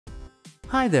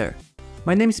Hi there,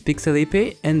 my name is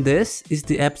Pixelipy and this is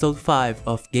the episode 5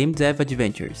 of Gamedev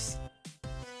Adventures.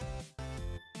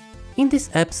 In this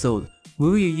episode, we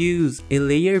will use a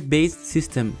layer-based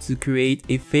system to create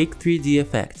a fake 3D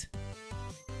effect.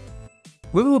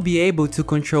 We will be able to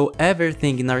control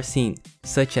everything in our scene,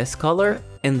 such as color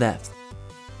and depth.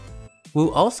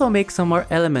 We'll also make some more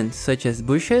elements such as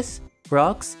bushes,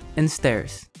 rocks, and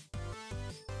stairs.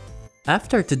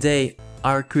 After today,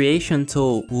 our creation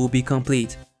tool will be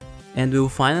complete, and we'll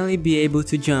finally be able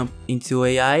to jump into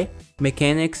AI,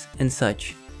 mechanics, and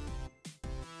such.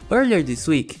 Earlier this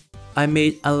week, I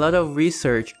made a lot of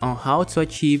research on how to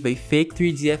achieve a fake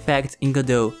 3D effect in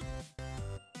Godot.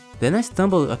 Then I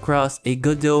stumbled across a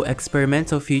Godot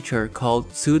experimental feature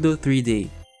called Pseudo 3D.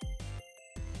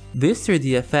 This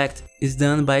 3D effect is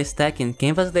done by stacking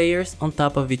canvas layers on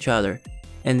top of each other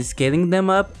and scaling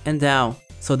them up and down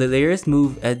so the layers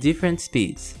move at different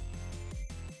speeds.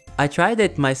 I tried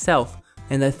it myself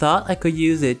and I thought I could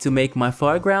use it to make my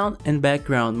foreground and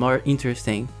background more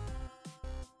interesting.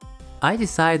 I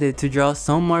decided to draw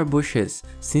some more bushes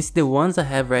since the ones I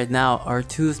have right now are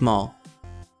too small.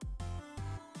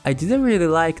 I didn't really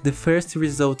like the first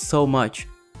result so much,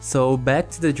 so back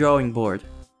to the drawing board.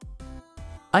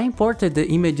 I imported the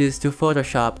images to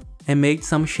Photoshop and made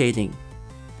some shading.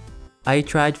 I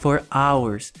tried for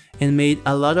hours and made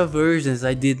a lot of versions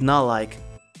I did not like.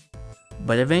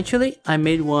 But eventually I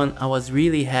made one I was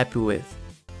really happy with.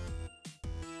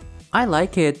 I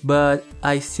like it, but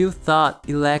I still thought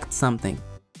it lacked something.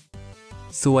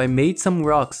 So I made some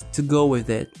rocks to go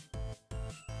with it.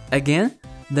 Again,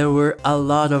 there were a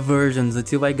lot of versions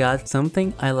until I got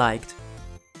something I liked.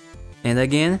 And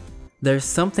again, there's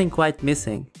something quite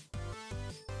missing.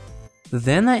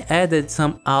 Then I added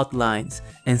some outlines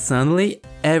and suddenly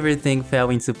everything fell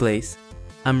into place.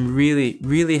 I'm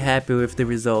really happy with the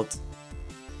result.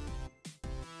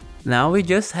 Now we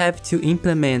just have to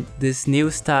implement this new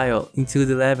style into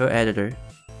the level editor.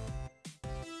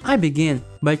 I begin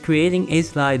by creating a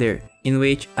slider in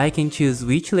which I can choose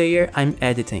which layer I'm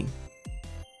editing,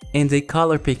 and a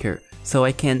color picker so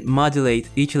I can modulate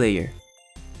each layer.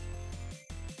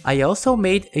 I also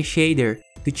made a shader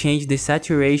to change the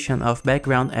saturation of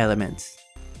background elements.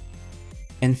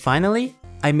 And finally,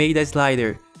 I made a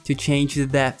slider to change the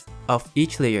depth of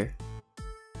each layer,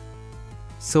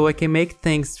 so I can make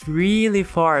things really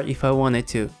far if I wanted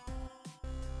to.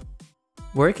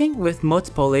 Working with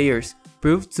multiple layers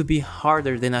proved to be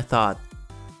harder than I thought.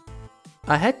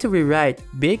 I had to rewrite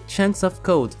big chunks of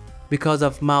code because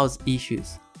of mouse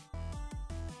issues.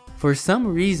 For some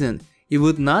reason, it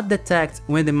would not detect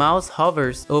when the mouse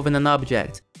hovers over an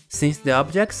object, since the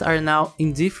objects are now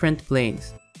in different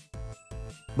planes.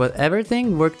 But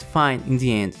everything worked fine in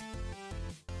the end.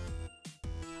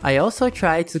 I also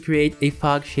tried to create a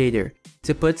fog shader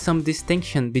to put some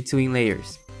distinction between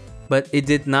layers, but it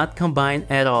did not combine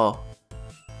at all.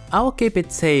 I will keep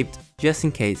it saved just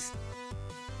in case.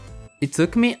 It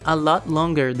took me a lot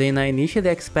longer than I initially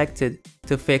expected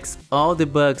to fix all the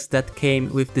bugs that came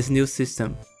with this new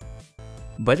system.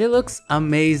 But it looks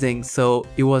amazing, so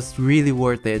it was really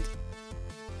worth it.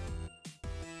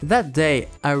 That day,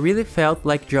 I really felt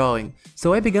like drawing,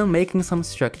 so I began making some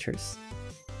structures.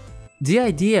 The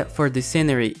idea for the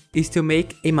scenery is to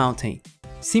make a mountain,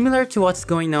 similar to what's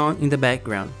going on in the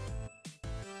background.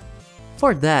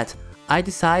 For that, I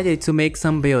decided to make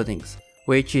some buildings,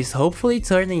 which is hopefully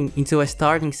turning into a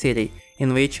starting city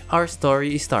in which our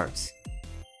story starts.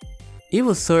 It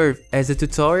will serve as a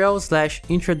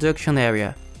tutorial/introduction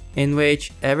area, in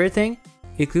which everything,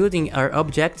 including our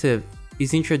objective,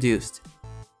 is introduced.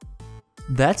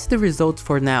 That's the result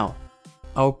for now.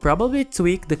 I'll probably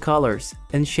tweak the colors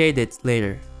and shade it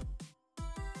later.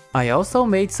 I also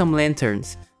made some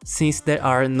lanterns, since there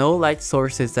are no light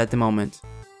sources at the moment.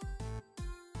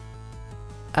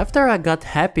 After I got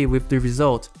happy with the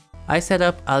result, I set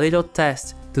up a little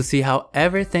test to see how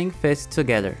everything fits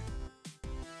together.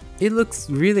 It looks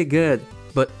really good,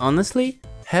 but honestly,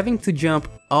 having to jump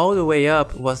all the way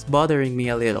up was bothering me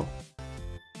a little.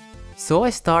 So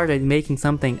I started making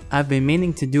something I've been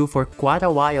meaning to do for quite a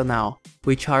while now,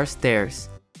 which are stairs.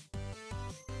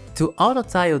 To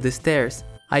auto-tile the stairs,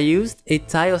 I used a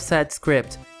tile set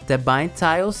script that binds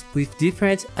tiles with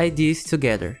different IDs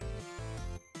together.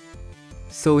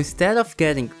 So instead of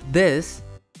getting this,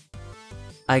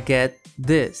 I get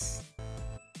this.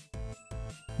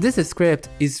 This script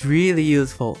is really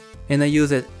useful and I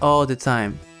use it all the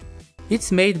time.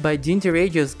 It's made by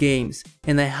Gingerageous games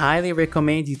and I highly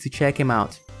recommend you to check him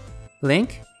out.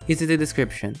 Link is in the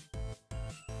description.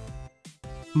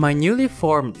 My newly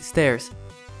formed stairs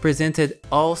presented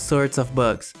all sorts of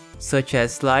bugs, such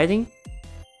as sliding,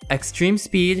 extreme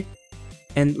speed,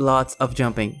 and lots of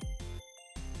jumping.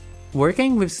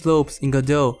 Working with slopes in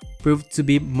Godot proved to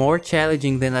be more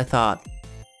challenging than I thought.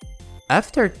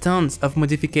 After tons of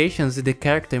modifications to the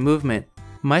character movement,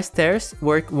 my stairs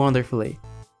work wonderfully.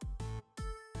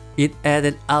 It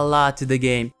added a lot to the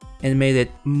game and made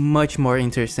it much more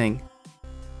interesting.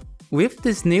 With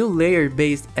this new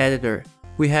layer-based editor,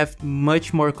 we have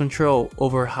much more control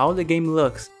over how the game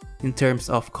looks in terms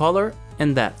of color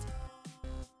and depth.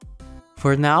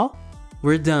 For now,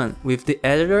 we're done with the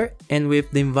editor and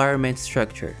with the environment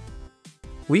structure.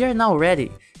 We are now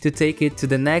ready to take it to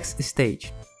the next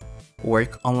stage.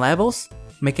 Work on levels,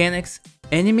 mechanics,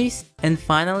 enemies, and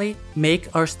finally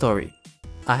make our story.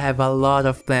 I have a lot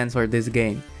of plans for this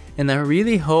game, and I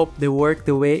really hope they work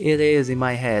the way it is in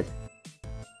my head.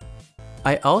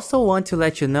 I also want to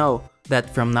let you know that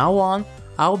from now on,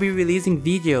 I'll be releasing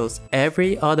videos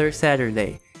every other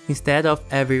Saturday instead of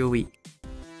every week.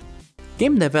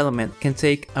 Game development can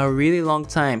take a really long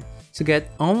time to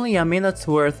get only a minute's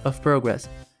worth of progress,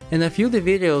 and I feel the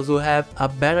videos will have a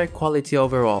better quality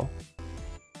overall.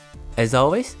 As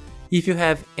always, if you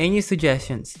have any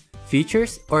suggestions,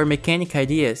 features, or mechanic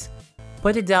ideas,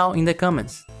 put it down in the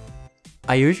comments.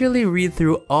 I usually read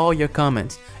through all your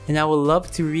comments, and I would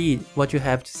love to read what you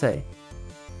have to say.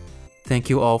 Thank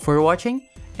you all for watching,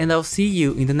 and I'll see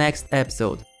you in the next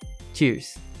episode.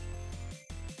 Cheers!